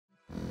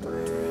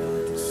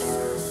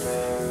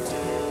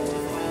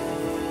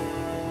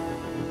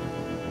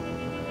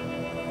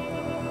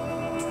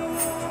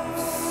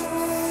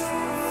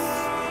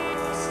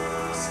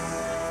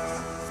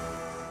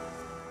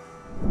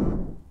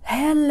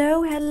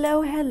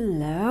Hello,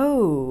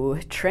 hello,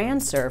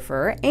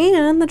 Transurfer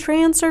and the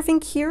Transurfing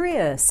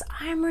Curious.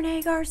 I'm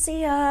Renee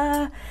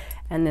Garcia,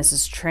 and this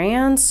is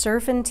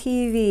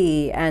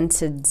TransurfingTV, and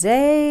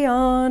today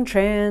on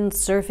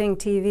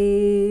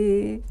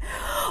TransurfingTV,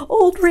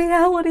 old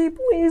reality,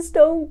 please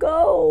don't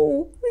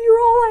go. You're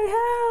all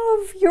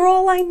I have. You're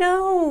all I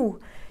know.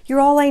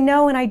 You're all I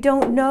know, and I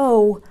don't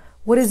know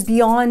what is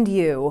beyond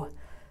you.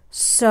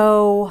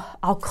 So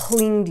I'll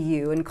cling to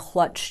you and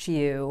clutch to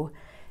you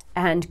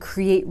and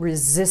create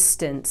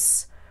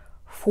resistance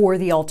for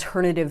the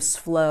alternatives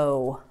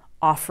flow,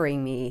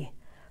 offering me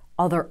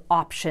other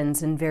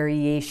options and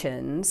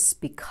variations,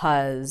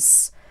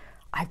 because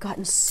I've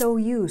gotten so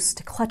used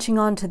to clutching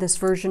onto this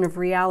version of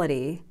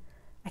reality.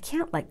 I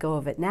can't let go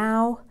of it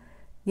now.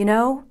 You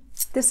know,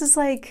 this is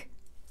like,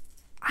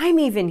 I'm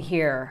even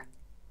here.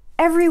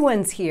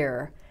 Everyone's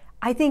here.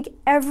 I think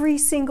every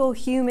single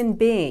human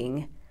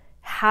being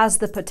has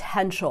the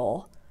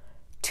potential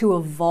to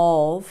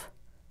evolve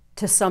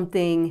to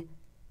something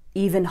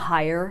even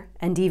higher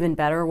and even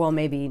better. Well,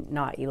 maybe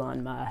not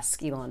Elon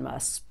Musk. Elon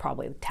Musk's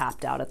probably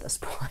tapped out at this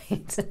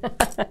point.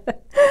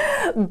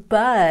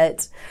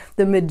 But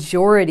the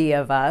majority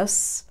of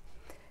us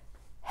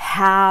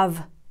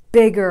have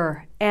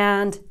bigger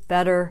and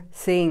better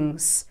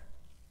things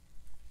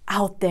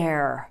out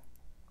there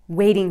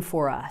waiting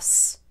for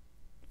us.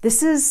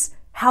 This is,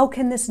 how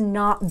can this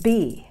not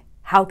be?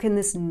 How can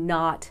this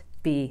not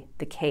be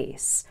the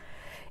case?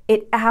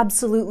 It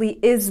absolutely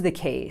is the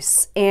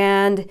case.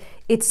 And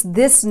it's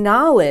this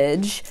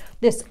knowledge,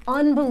 this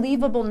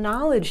unbelievable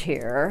knowledge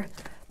here,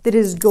 that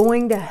is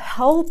going to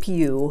help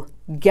you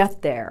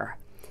get there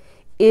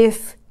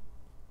if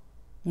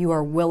you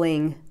are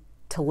willing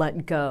to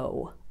let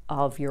go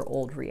of your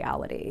old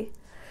reality.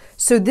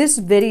 So this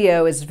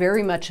video is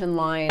very much in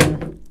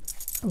line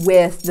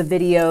with the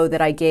video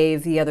that I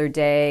gave the other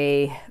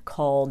day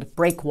called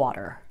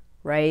Breakwater,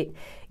 right?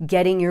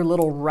 Getting your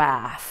little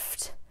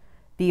raft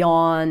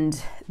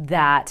beyond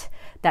that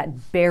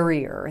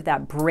barrier,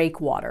 that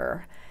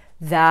breakwater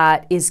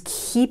that is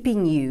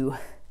keeping you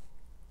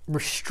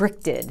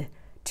restricted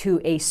to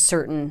a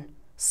certain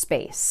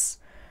space.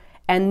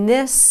 And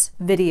this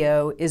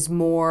video is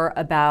more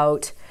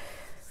about,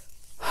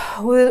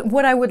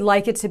 what I would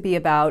like it to be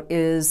about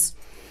is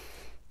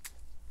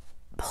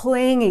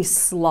playing a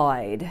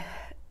slide,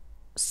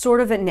 sort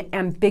of an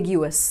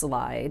ambiguous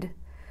slide,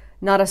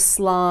 not a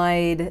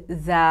slide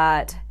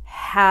that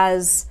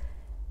has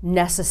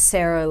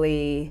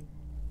necessarily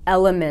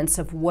elements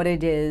of what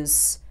it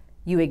is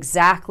you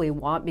exactly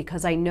want,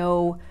 because I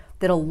know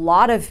that a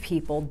lot of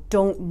people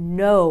don't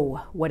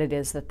know what it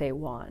is that they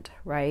want,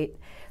 right?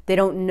 They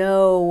don't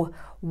know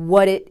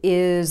what it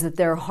is that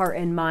their heart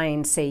and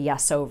mind say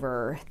yes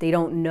over. They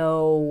don't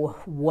know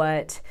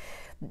what,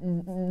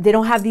 they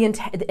don't have an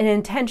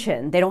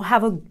intention. They don't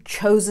have a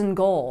chosen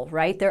goal,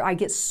 right? I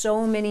get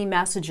so many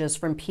messages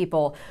from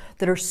people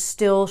that are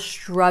still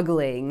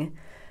struggling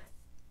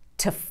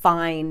to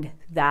find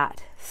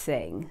that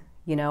thing.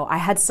 You know, I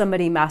had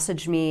somebody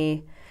message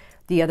me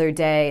the other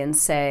day and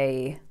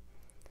say,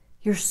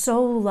 you're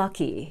so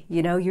lucky,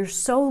 you know, you're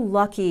so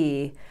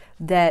lucky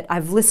that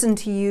I've listened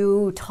to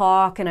you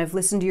talk and I've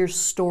listened to your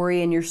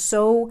story, and you're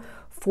so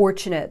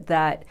fortunate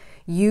that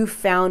you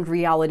found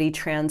Reality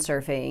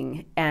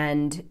Transurfing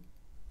and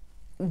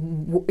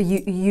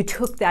you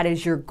took that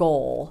as your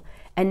goal.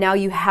 And now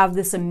you have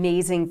this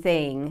amazing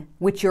thing,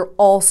 which you're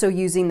also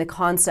using the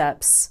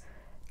concepts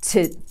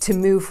to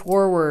move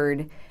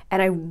forward.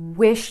 And I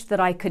wish that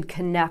I could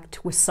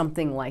connect with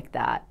something like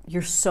that.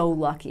 You're so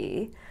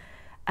lucky.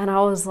 And I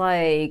was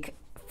like,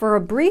 for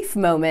a brief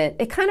moment,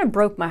 it kind of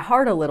broke my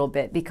heart a little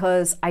bit,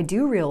 because I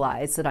do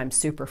realize that I'm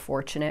super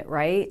fortunate,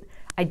 right?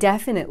 I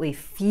definitely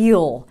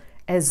feel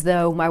as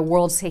though my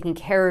world's taking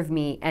care of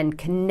me and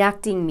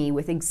connecting me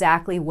with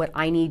exactly what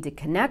I need to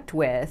connect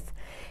with,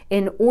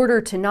 in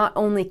order to not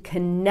only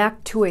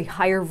connect to a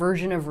higher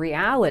version of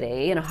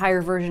reality and a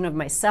higher version of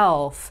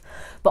myself,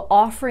 but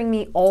offering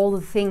me all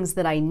the things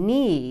that I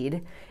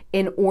need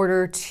in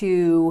order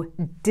to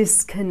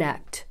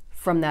disconnect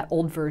from that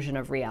old version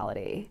of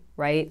reality,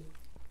 right?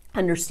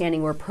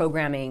 Understanding where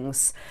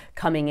programming's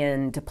coming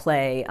into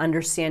play,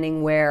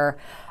 understanding where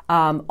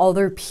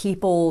other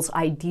people's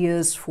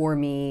ideas for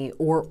me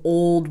or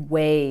old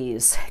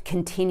ways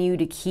continue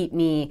to keep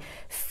me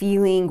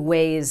feeling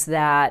ways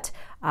that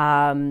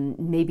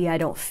maybe I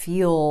don't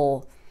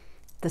feel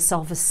the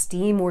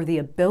self-esteem or the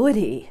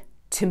ability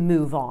to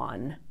move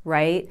on,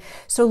 right?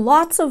 So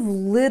lots of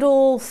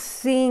little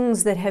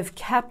things that have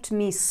kept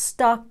me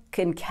stuck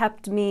and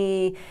kept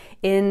me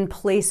in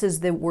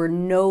places that were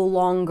no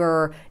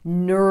longer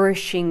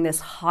nourishing this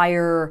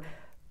higher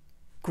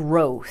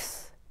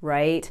growth,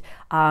 right?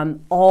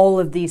 All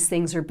of these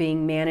things are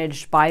being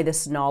managed by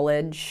this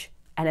knowledge,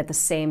 and at the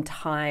same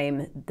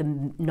time,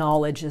 the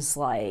knowledge is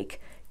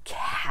like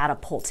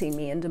catapulting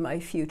me into my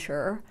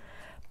future,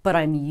 but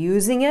I'm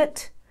using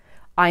it.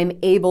 I'm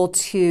able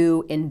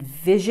to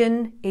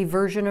envision a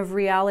version of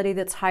reality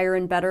that's higher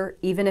and better,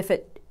 even if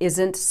it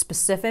isn't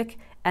specific,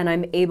 and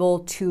I'm able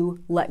to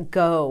let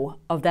go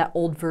of that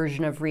old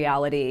version of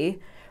reality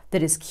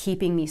that is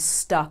keeping me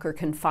stuck or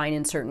confined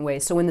in certain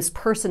ways. So when this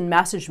person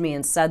messaged me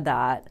and said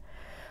that,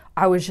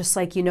 I was just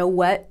like, you know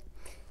what?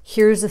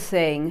 Here's the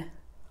thing.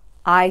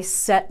 I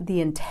set the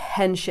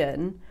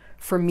intention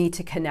for me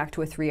to connect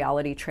with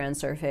reality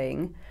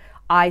transurfing.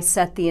 I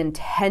set the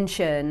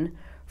intention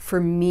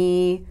for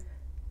me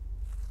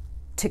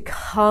to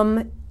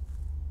come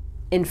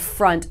in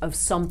front of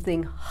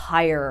something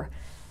higher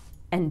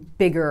and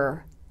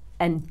bigger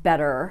and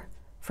better,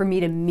 for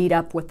me to meet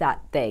up with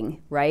that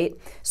thing, right?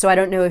 So I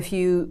don't know if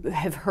you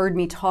have heard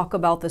me talk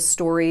about this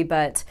story,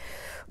 but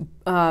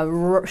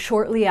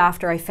shortly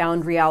after I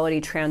found Reality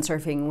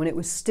Transurfing, when it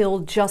was still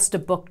just a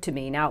book to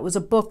me. Now, it was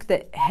a book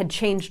that had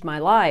changed my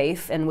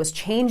life and was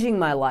changing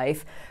my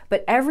life,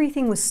 but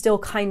everything was still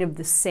kind of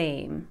the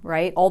same,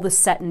 right? All the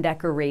set and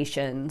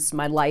decorations,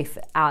 my life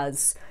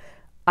as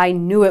I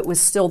knew it was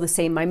still the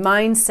same. My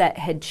mindset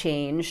had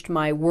changed,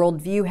 my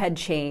worldview had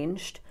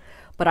changed,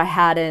 but I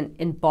hadn't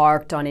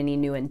embarked on any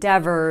new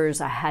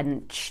endeavors. I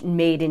hadn't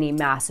made any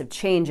massive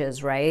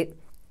changes, right?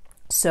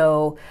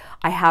 So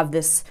I have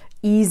this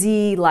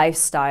easy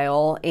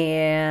lifestyle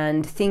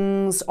and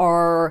things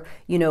are,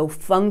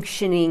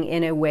 functioning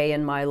in a way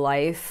in my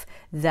life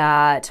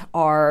that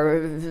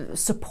are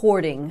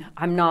supporting.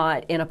 I'm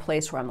not in a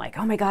place where I'm like,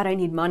 oh my God, I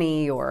need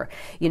money, or,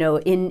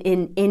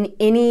 in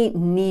any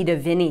need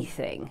of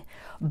anything.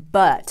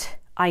 But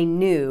I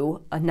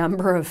knew a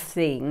number of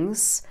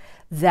things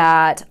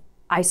that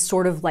I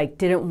sort of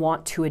didn't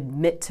want to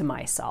admit to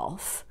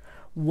myself.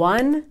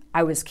 One,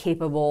 I was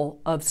capable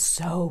of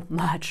so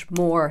much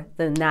more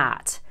than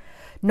that.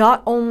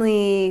 Not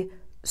only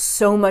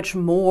so much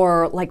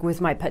more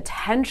with my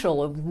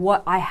potential of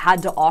what I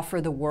had to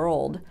offer the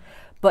world,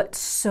 but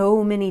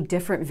so many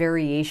different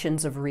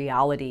variations of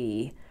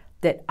reality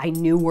that I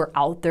knew were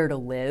out there to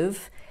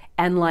live.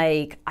 And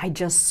I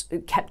just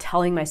kept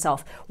telling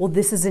myself, well,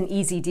 this is an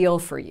easy deal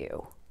for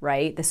you,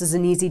 right? This is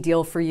an easy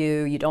deal for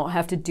you. You don't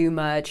have to do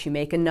much. You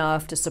make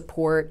enough to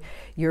support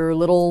your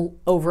little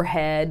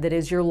overhead that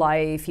is your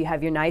life. You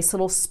have your nice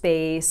little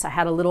space. I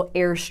had a little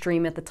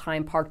Airstream at the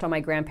time parked on my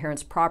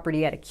grandparents'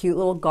 property. I had a cute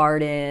little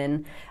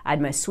garden. I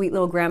had my sweet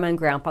little grandma and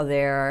grandpa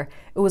there.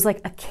 It was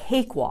like a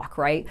cakewalk,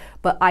 right?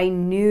 But I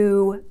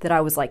knew that I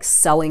was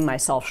selling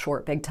myself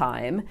short big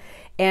time.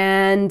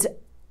 And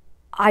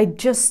I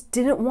just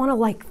didn't want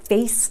to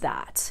face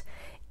that.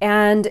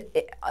 And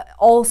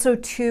also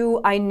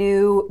too, I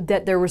knew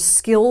that there were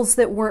skills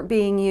that weren't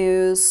being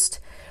used,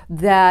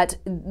 that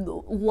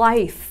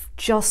life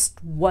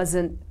just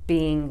wasn't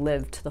being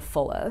lived to the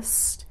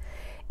fullest.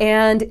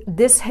 And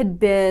this had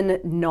been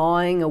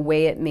gnawing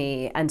away at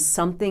me, and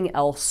something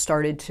else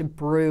started to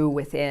brew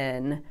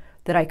within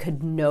that I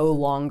could no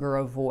longer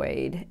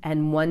avoid.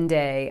 And one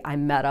day I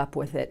met up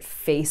with it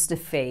face to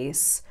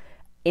face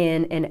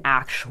in an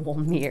actual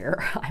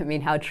mirror. I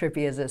mean, how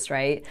trippy is this,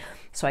 right?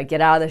 So I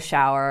get out of the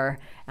shower,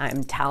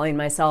 I'm toweling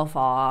myself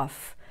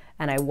off,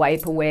 and I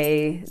wipe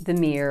away the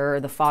mirror,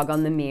 the fog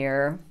on the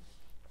mirror,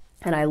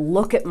 and I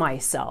look at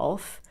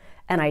myself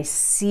and I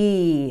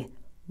see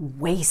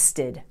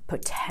wasted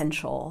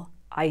potential.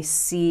 I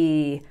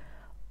see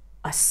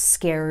a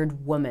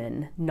scared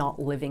woman not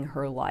living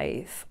her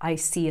life. I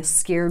see a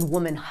scared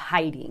woman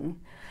hiding.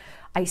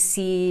 I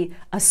see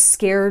a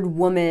scared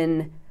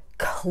woman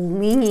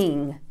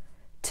clinging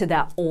to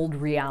that old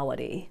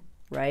reality,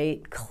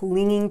 right?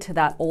 Clinging to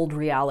that old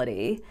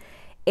reality.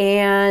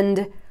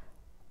 And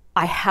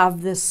I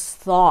have this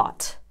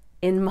thought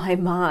in my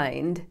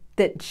mind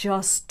that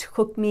just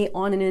took me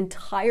on an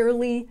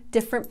entirely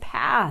different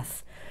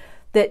path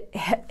that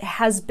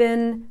has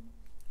been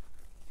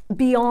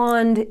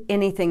beyond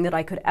anything that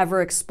I could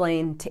ever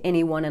explain to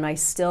anyone. And I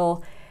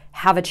still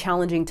have a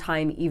challenging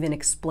time even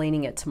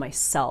explaining it to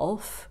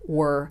myself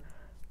or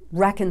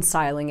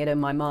reconciling it in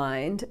my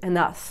mind. And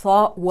that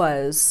thought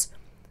was,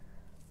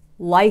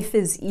 life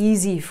is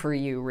easy for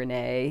you,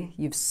 Renee.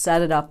 You've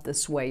set it up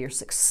this way. You're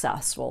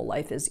successful.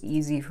 Life is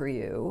easy for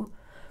you.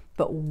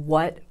 But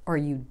what are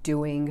you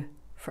doing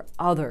for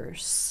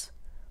others?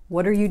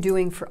 What are you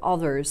doing for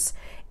others?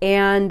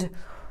 And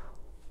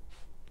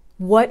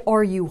what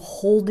are you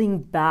holding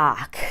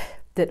back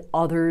that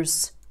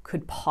others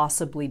could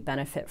possibly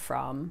benefit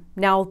from?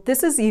 Now,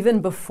 this is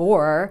even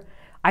before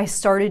I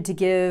started to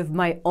give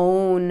my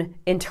own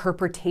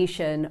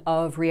interpretation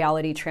of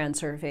reality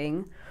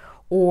transurfing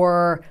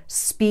or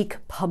speak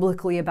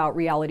publicly about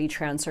reality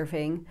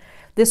transurfing.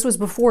 This was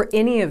before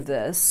any of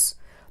this.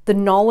 The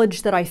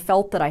knowledge that I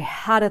felt that I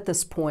had at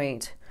this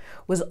point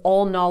was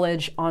all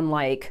knowledge on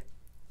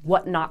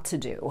what not to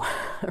do,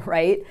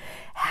 right?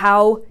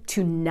 How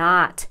to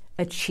not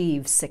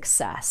achieve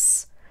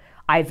success.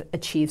 I've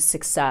achieved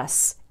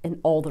success in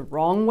all the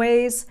wrong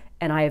ways,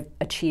 and I have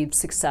achieved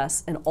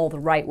success in all the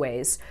right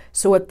ways.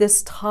 So at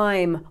this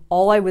time,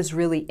 all I was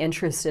really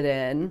interested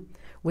in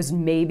was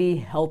maybe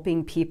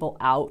helping people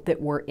out that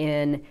were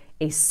in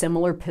a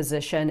similar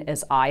position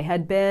as I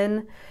had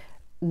been,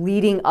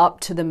 leading up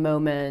to the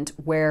moment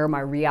where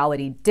my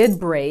reality did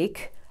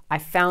break. I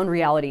found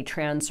Reality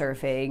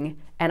Transurfing,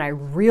 and I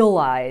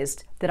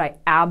realized that I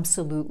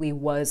absolutely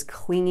was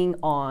clinging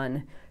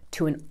on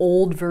to an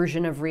old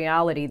version of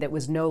reality that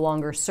was no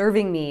longer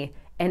serving me,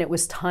 and it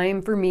was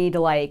time for me to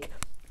like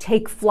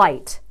take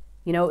flight.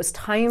 You know, it was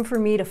time for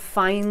me to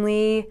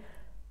finally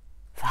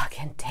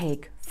fucking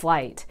take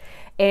flight.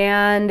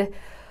 And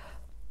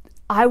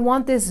I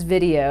want this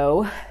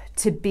video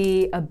to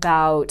be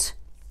about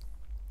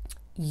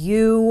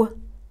you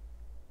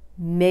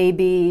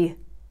maybe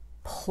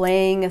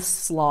playing a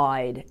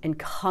slide and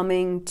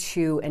coming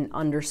to an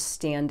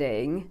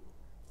understanding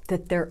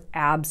that there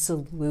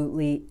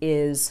absolutely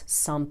is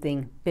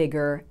something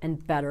bigger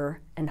and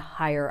better and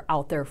higher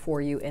out there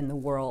for you in the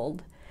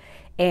world.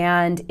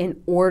 And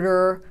in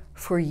order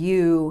for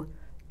you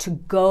to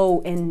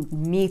go and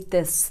meet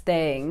this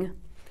thing,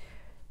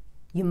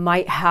 you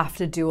might have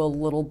to do a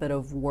little bit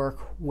of work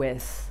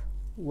with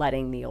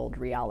letting the old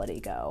reality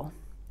go.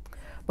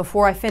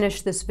 Before I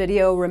finish this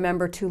video,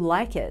 remember to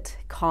like it,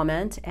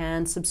 comment,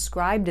 and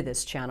subscribe to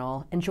this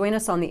channel, and join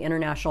us on the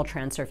International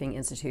Transurfing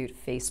Institute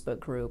Facebook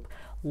group.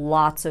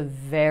 Lots of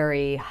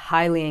very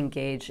highly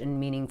engaged and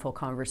meaningful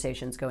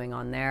conversations going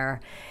on there.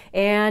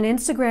 And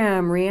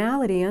Instagram,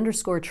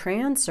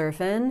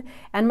 reality_transurfing,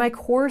 and my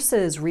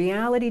courses,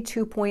 Reality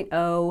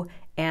 2.0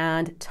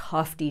 and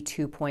Tufty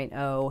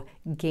 2.0,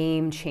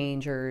 game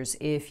changers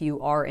if you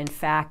are in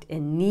fact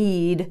in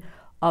need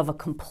of a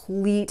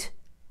complete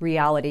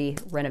reality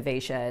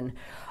renovation.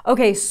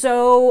 Okay,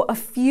 so a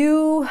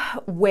few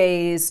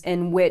ways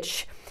in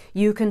which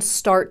you can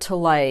start to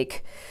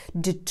like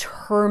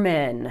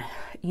determine,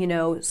 you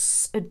know,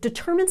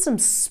 determine some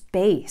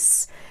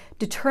space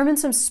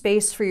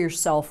for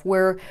yourself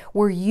where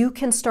you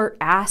can start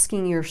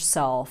asking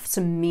yourself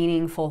some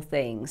meaningful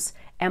things.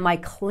 Am I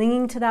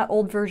clinging to that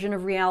old version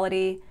of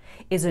reality?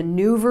 Is a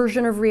new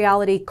version of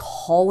reality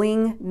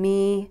calling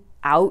me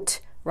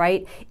out?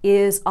 Right?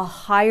 Is a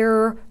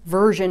higher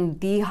version,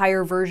 the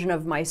higher version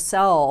of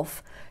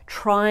myself,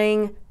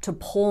 trying to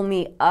pull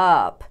me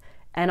up,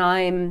 and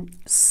I'm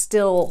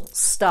still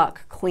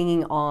stuck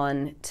clinging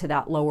on to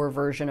that lower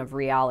version of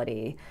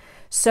reality?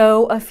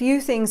 So a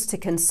few things to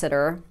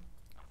consider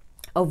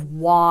of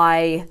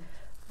why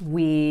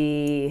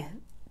we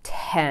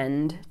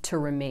tend to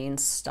remain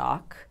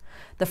stuck.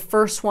 The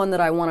first one that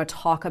I want to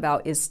talk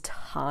about is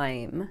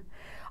time.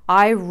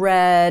 I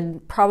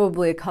read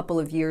probably a couple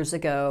of years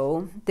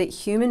ago that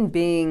human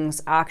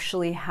beings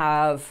actually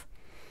have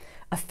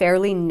a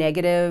fairly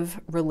negative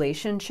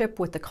relationship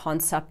with the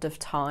concept of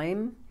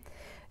time,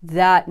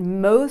 that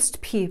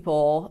most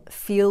people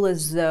feel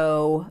as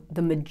though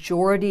the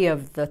majority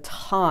of the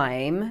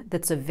time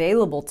that's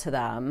available to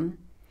them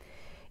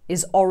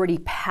is already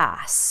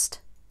past,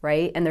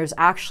 right? And there's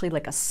actually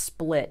like a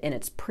split, and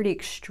it's pretty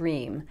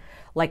extreme.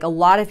 Like a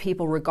lot of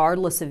people,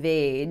 regardless of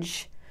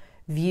age,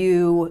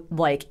 view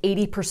like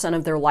 80%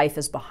 of their life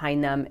is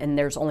behind them and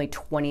there's only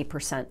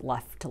 20%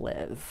 left to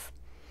live.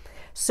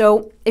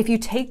 So if you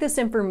take this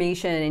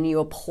information and you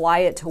apply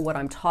it to what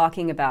I'm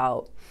talking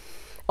about,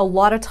 a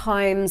lot of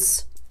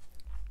times,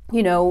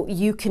 you know,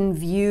 you can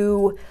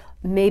view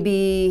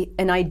maybe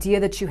an idea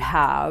that you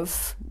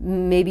have,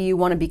 maybe you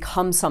want to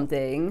become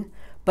something,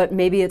 but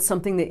maybe it's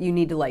something that you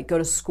need to like go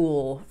to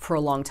school for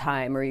a long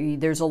time, or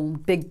there's a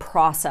big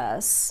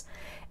process.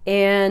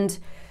 And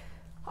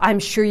I'm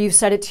sure you've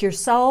said it to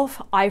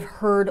yourself. I've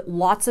heard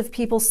lots of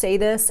people say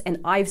this, and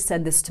I've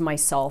said this to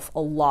myself a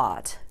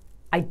lot.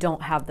 I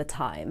don't have the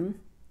time,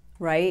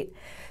 right?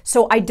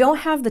 So I don't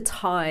have the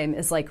time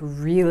is like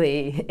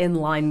really in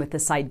line with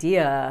this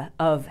idea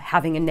of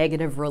having a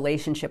negative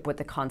relationship with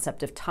the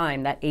concept of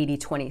time, that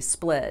 80-20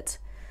 split.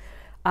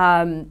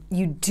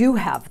 You do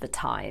have the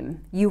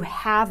time. You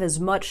have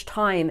as much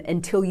time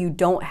until you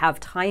don't have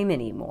time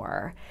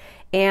anymore.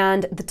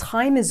 And the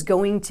time is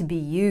going to be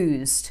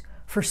used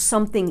for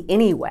something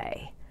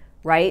anyway,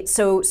 right?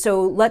 So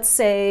let's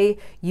say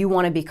you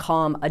want to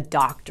become a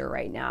doctor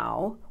right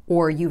now,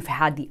 or you've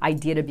had the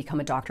idea to become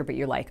a doctor, but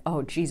you're like,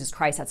 oh, Jesus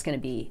Christ, that's going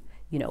to be,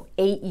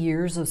 8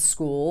 years of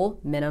school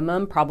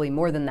minimum, probably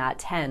more than that,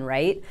 10,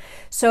 right?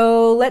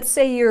 So let's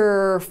say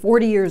you're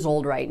 40 years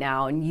old right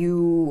now, and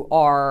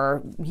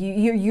your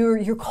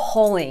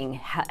calling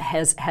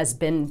has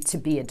been to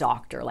be a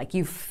doctor. Like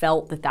you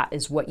felt that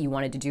is what you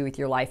wanted to do with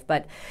your life,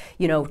 but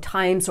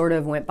time sort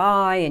of went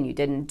by and you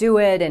didn't do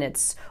it, and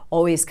it's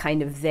always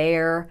kind of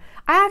there.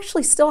 I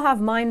actually still have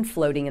mine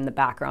floating in the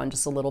background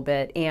just a little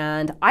bit,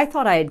 and I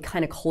thought I had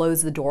kind of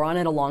closed the door on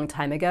it a long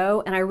time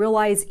ago, and I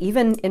realized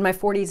even in my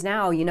 40s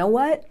now, you know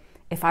what?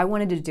 If I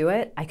wanted to do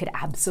it, I could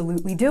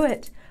absolutely do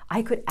it.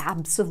 I could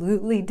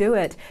absolutely do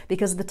it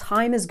because the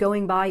time is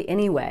going by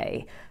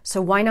anyway.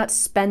 So why not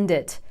spend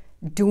it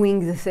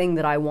doing the thing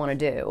that I want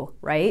to do,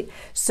 right?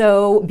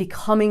 So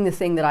becoming the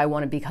thing that I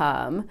want to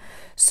become.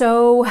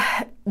 So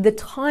the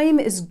time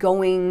is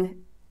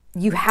going,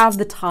 you have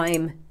the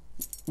time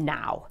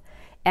now.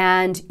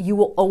 And you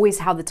will always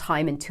have the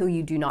time until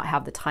you do not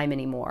have the time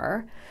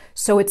anymore.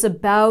 So it's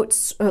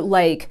about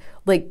like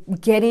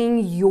getting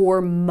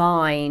your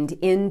mind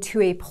into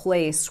a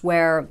place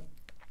where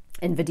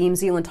and Vadim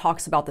Zeland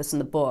talks about this in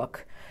the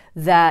book,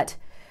 that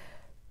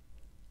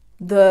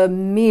the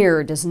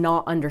mirror does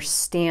not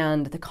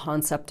understand the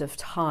concept of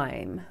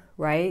time,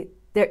 right?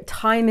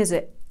 Time is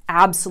an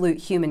absolute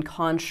human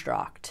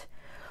construct.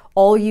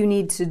 All you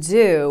need to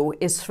do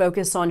is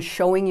focus on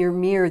showing your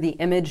mirror the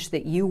image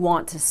that you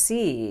want to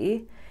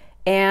see.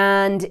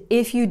 And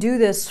if you do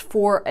this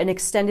for an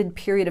extended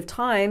period of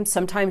time,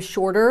 sometimes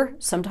shorter,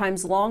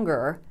 sometimes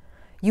longer,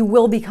 you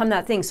will become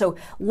that thing. So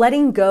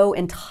letting go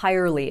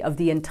entirely of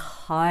the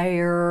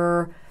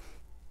entire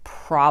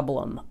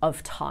problem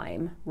of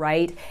time,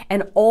 right?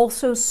 And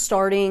also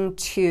starting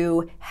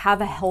to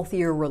have a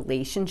healthier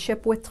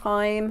relationship with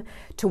time,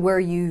 to where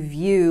you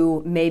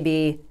view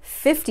maybe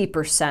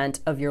 50%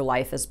 of your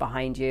life is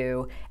behind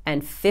you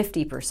and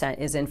 50%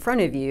 is in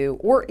front of you,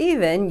 or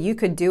even you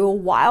could do a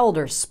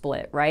wilder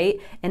split, right?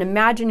 And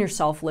imagine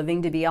yourself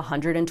living to be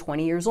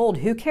 120 years old.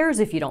 Who cares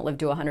if you don't live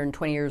to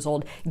 120 years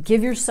old?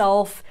 Give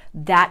yourself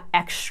that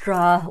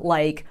extra,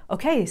 like,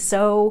 okay,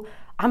 so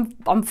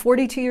I'm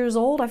 42 years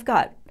old. I've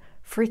got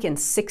freaking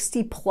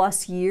 60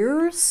 plus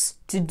years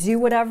to do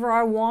whatever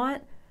I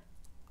want.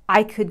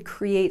 I could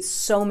create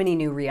so many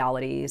new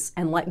realities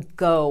and let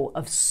go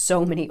of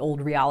so many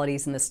old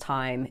realities in this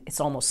time. It's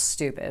almost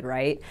stupid,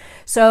 right?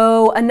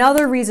 So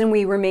another reason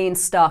we remain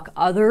stuck,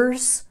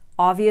 others,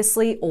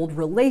 obviously, old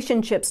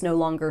relationships no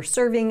longer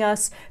serving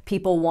us,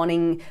 people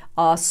wanting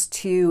us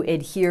to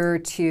adhere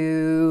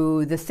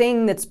to the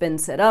thing that's been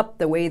set up,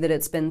 the way that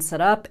it's been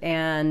set up,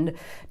 and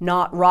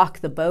not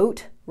rock the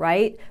boat,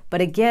 right? But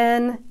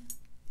again,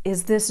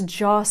 is this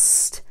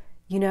just,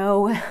 you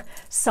know,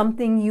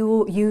 something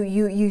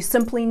you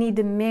simply need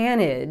to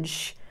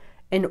manage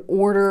in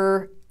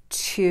order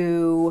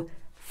to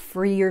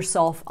free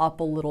yourself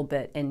up a little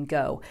bit and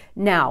go?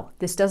 Now,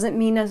 this doesn't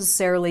mean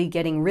necessarily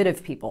getting rid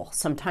of people.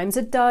 Sometimes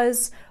it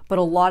does, but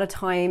a lot of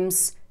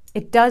times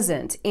it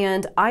doesn't.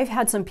 And I've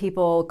had some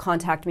people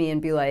contact me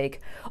and be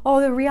like, oh,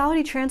 the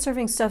reality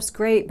transurfing stuff's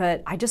great,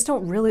 but I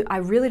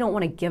really don't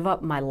want to give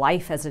up my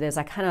life as it is.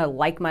 I kind of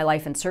like my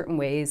life in certain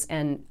ways,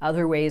 and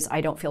other ways I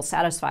don't feel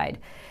satisfied.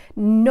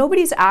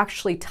 Nobody's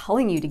actually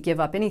telling you to give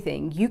up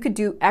anything. You could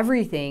do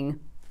everything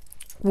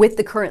with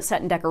the current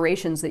set and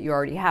decorations that you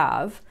already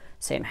have.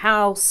 Same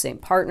house, same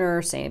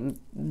partner, same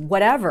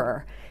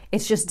whatever.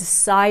 It's just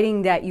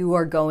deciding that you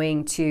are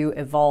going to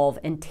evolve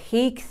and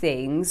take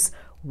things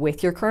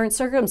with your current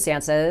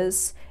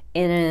circumstances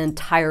in an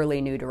entirely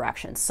new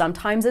direction.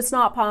 Sometimes it's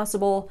not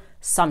possible,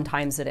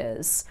 sometimes it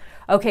is.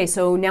 Okay,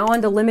 so now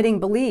on to limiting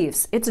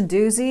beliefs. It's a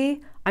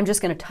doozy. I'm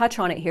just going to touch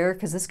on it here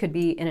because this could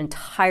be an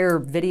entire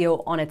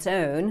video on its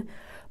own.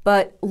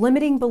 But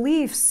limiting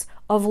beliefs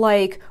of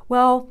like,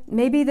 well,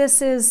 maybe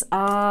this is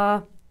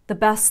the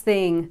best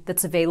thing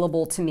that's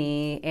available to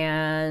me,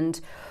 and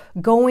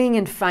going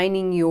and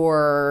finding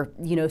your,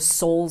 you know,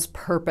 soul's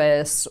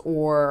purpose,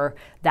 or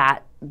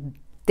that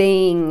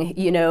thing,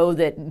 you know,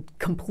 that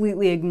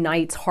completely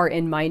ignites heart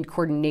and mind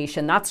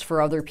coordination. That's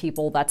for other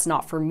people. That's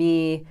not for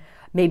me.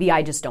 Maybe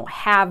I just don't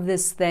have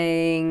this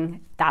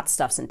thing. That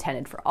stuff's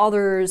intended for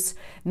others.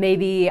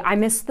 Maybe I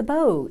missed the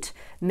boat.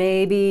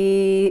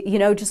 Maybe, you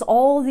know, just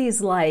all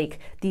these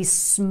these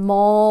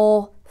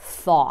small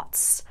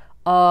thoughts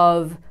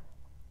of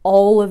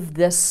all of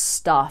this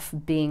stuff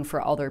being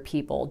for other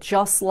people.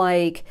 Just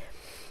like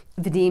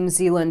Vadim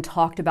Zeland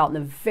talked about in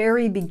the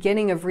very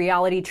beginning of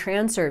Reality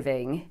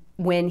Transurfing,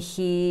 when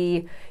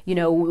he, you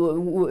know,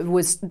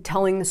 was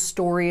telling the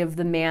story of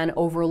the man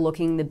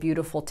overlooking the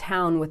beautiful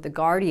town with the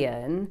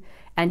guardian.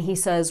 And he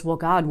says, well,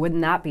 God,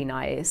 wouldn't that be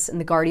nice? And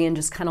the guardian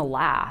just kind of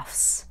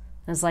laughs.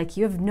 And it's like,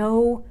 you have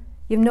no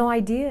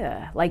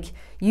idea. Like,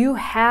 you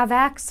have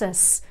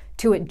access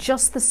to it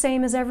just the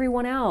same as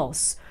everyone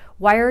else.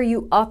 Why are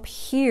you up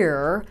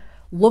here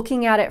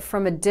looking at it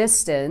from a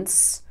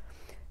distance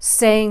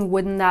saying,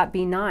 wouldn't that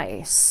be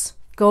nice?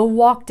 Go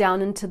walk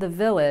down into the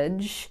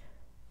village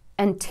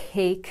and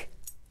take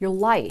your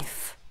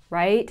life,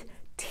 right?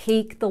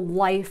 Take the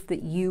life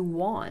that you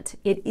want.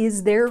 It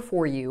is there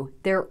for you.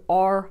 There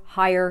are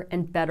higher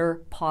and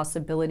better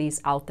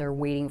possibilities out there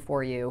waiting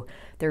for you.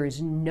 There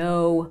is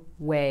no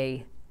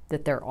way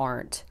that there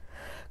aren't.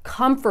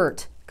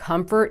 Comfort.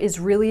 Comfort is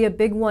really a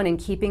big one in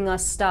keeping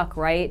us stuck,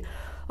 right?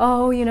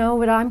 Oh, you know,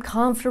 but I'm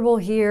comfortable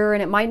here,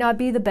 and it might not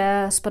be the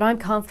best, but I'm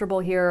comfortable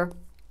here.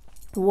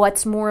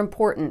 What's more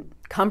important,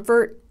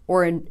 comfort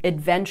or an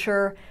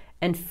adventure,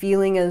 and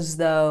feeling as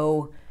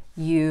though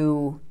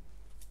you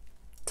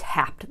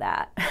tapped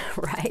that,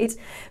 right?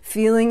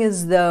 Feeling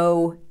as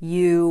though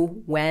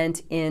you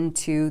went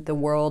into the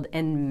world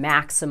and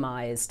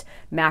maximized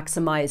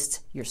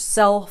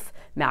yourself,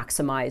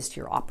 maximized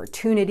your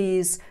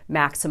opportunities,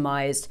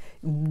 maximized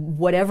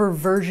whatever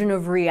version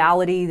of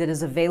reality that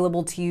is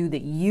available to you,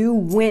 that you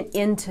went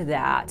into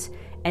that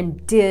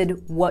and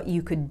did what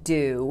you could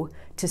do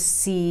to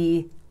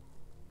see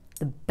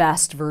the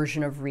best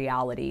version of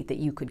reality that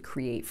you could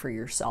create for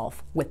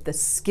yourself with the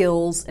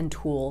skills and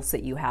tools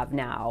that you have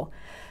now.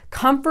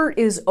 Comfort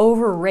is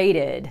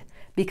overrated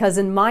Because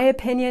in my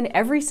opinion,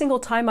 every single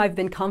time I've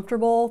been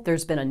comfortable,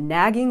 there's been a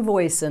nagging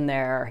voice in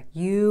there.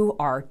 You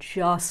are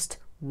just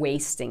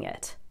wasting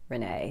it,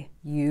 Renee.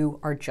 You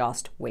are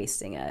just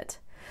wasting it.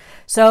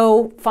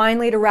 So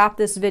finally, to wrap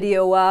this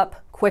video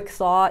up, quick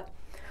thought.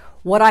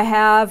 What I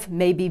have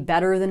may be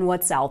better than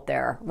what's out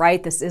there,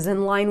 right? This is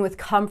in line with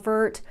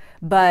comfort,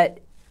 but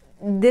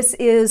this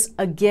is,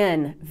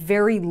 again,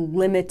 very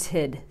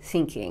limited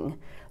thinking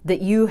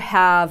that you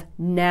have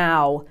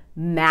now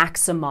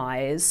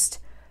maximized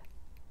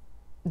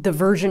the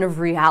version of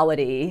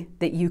reality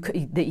that you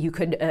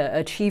could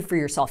achieve for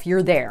yourself.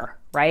 You're there,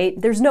 right?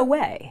 There's no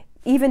way.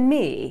 Even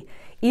me,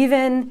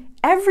 even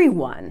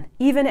everyone,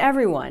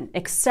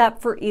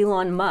 except for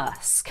Elon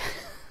Musk.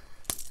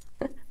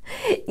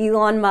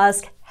 Elon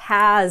Musk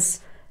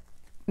has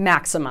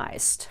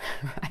maximized,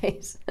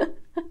 right?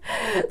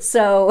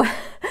 So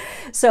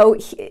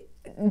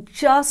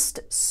just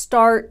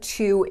start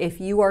to,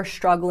 if you are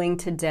struggling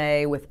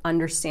today with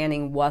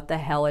understanding what the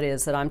hell it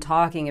is that I'm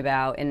talking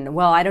about, and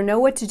well, I don't know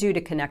what to do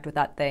to connect with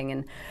that thing,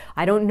 and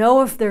I don't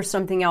know if there's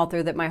something out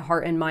there that my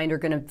heart and mind are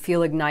going to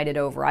feel ignited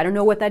over. I don't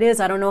know what that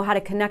is. I don't know how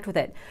to connect with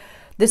it.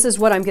 This is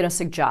what I'm going to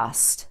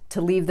suggest to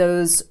leave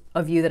those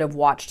of you that have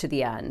watched to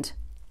the end.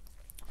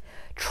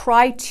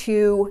 Try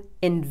to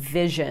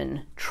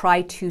envision,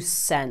 try to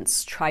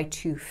sense, try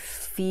to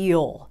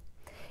feel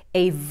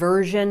a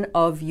version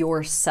of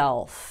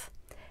yourself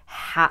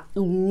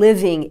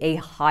living a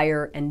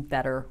higher and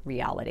better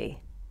reality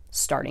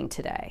starting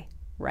today,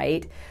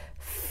 right?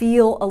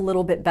 Feel a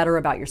little bit better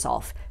about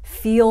yourself.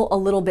 Feel a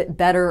little bit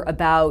better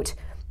about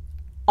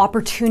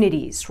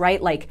opportunities,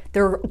 right? Like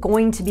there are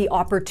going to be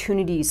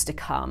opportunities to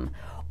come.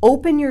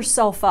 Open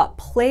yourself up.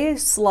 Play a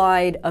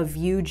slide of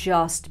you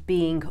just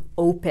being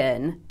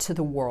open to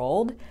the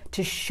world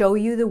to show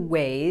you the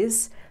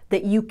ways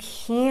that you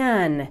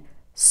can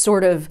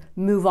sort of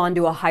move on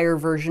to a higher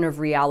version of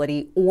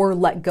reality or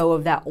let go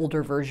of that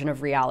older version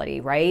of reality,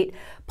 right?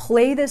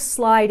 Play this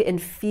slide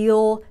and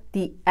feel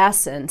the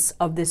essence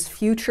of this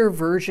future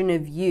version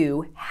of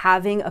you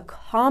having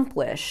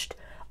accomplished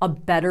a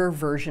better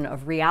version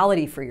of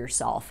reality for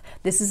yourself.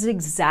 This is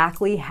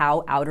exactly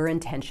how outer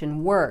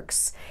intention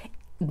works.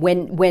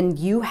 When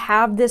you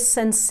have this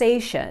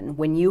sensation,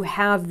 when you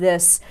have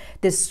this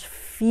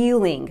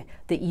feeling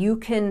that you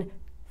can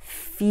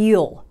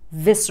feel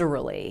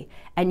viscerally,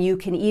 and you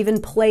can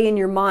even play in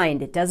your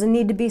mind, it doesn't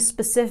need to be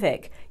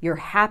specific. You're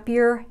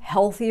happier,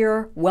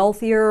 healthier,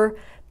 wealthier,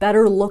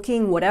 better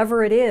looking,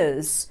 whatever it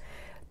is.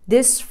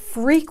 This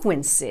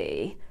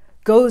frequency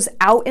goes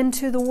out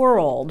into the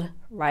world,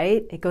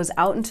 right? It goes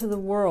out into the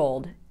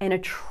world and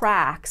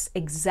attracts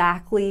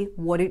exactly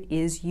what it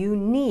is you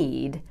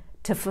need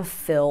to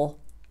fulfill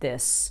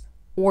this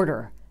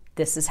order.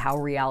 This is how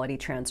reality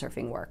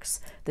transurfing works.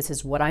 This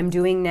is what I'm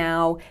doing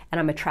now, and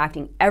I'm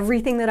attracting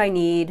everything that I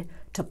need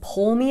to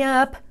pull me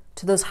up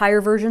to those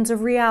higher versions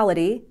of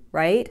reality,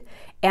 right?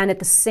 And at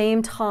the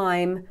same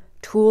time,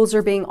 tools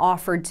are being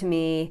offered to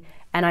me,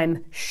 and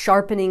I'm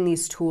sharpening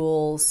these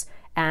tools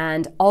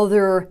and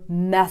other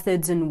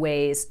methods and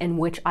ways in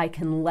which I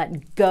can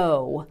let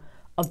go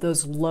of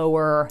those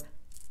lower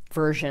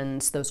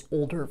versions, those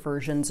older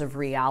versions of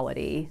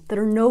reality that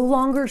are no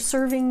longer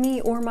serving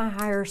me or my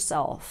higher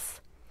self.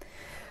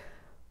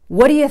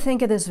 What do you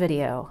think of this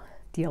video?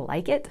 Do you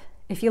like it?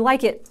 If you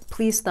like it,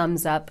 please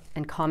thumbs up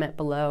and comment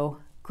below.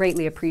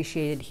 Greatly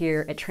appreciated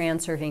here at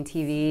Transurfing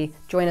TV.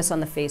 Join us on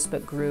the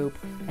Facebook group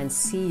and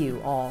see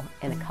you all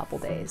in a couple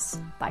days.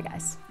 Bye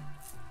guys.